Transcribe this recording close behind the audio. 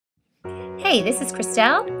Hey, this is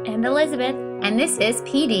Christelle and Elizabeth, and this is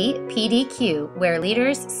PDQ, where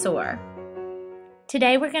leaders soar.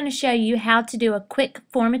 Today we're going to show you how to do a quick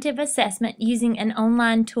formative assessment using an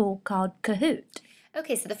online tool called Kahoot.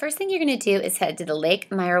 Okay, so the first thing you're going to do is head to the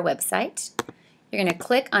Lake Meyer website. You're going to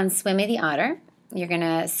click on Swimmy the Otter. You're going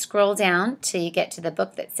to scroll down till you get to the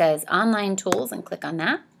book that says Online Tools and click on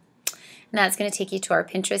that. And that's going to take you to our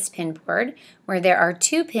Pinterest pin board where there are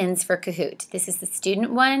 2 pins for Kahoot. This is the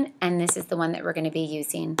student one, and this is the one that we're going to be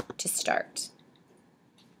using to start.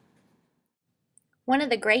 One of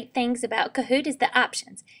the great things about Kahoot is the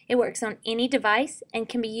options. It works on any device and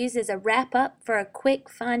can be used as a wrap-up for a quick,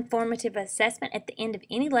 fun, formative assessment at the end of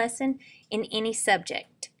any lesson in any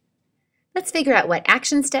subject. Let's figure out what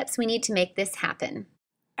action steps we need to make this happen.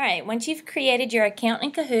 Alright, once you've created your account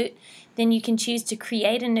in Kahoot, then you can choose to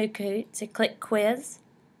create a new Kahoot. So click Quiz.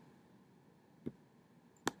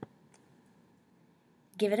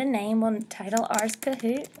 Give it a name. We'll title ours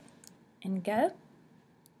Kahoot and go.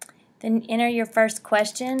 Then enter your first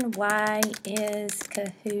question. Why is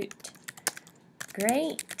Kahoot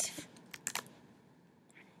great?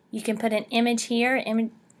 You can put an image here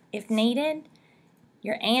if needed.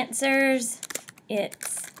 Your answers,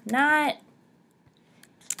 it's not.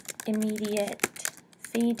 Immediate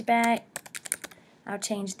feedback. I'll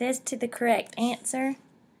change this to the correct answer.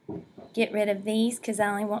 Get rid of these because I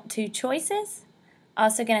only want 2 choices.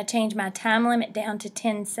 Also going to change my time limit down to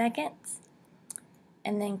 10 seconds.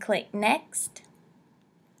 And then click Next.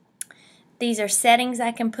 These are settings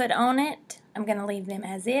I can put on it. I'm going to leave them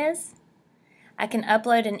as is. I can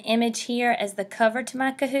upload an image here as the cover to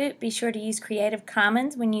my Kahoot. Be sure to use Creative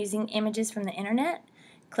Commons when using images from the internet.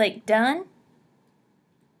 Click Done.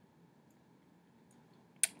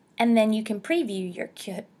 And then you can preview your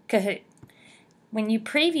Kahoot. When you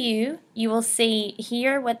preview, you will see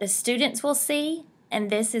here what the students will see,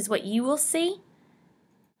 and this is what you will see.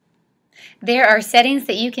 There are settings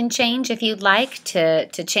that you can change if you'd like to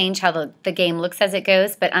change how the game looks as it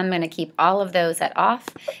goes, but I'm going to keep all of those at off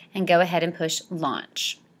and go ahead and push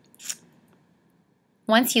Launch.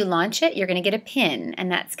 Once you launch it, you're going to get a pin,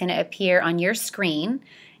 and that's going to appear on your screen,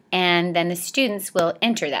 and then the students will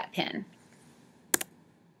enter that pin.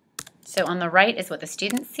 So on the right is what the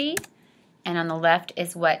students see, and on the left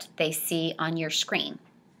is what they see on your screen.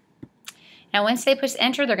 Now once they push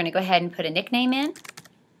enter, they're going to go ahead and put a nickname in.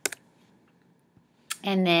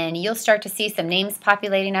 And then you'll start to see some names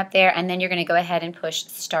populating up there, and then you're going to go ahead and push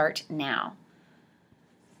Start Now.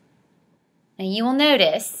 Now you will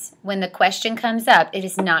notice when the question comes up, it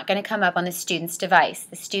is not going to come up on the student's device.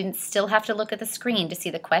 The students still have to look at the screen to see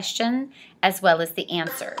the question as well as the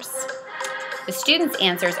answers. The students'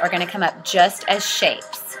 answers are going to come up just as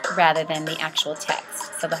shapes rather than the actual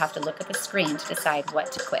text. So they'll have to look at the screen to decide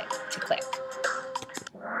what to click.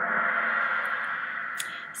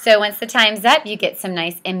 So once the time's up, you get some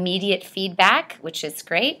nice immediate feedback, which is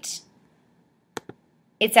great.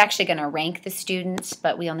 It's actually going to rank the students,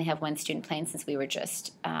 but we only have 1 student playing since we were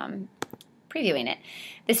just previewing it.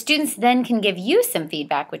 The students then can give you some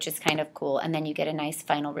feedback, which is kind of cool, and then you get a nice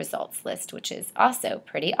final results list, which is also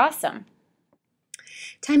pretty awesome.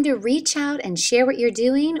 Time to reach out and share what you're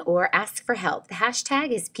doing or ask for help. The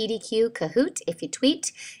hashtag is PDQ Kahoot if you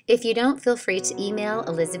tweet. If you don't, feel free to email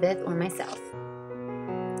Elizabeth or myself.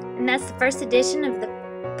 And that's the first edition of the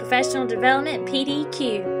Professional Development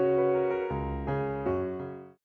PDQ.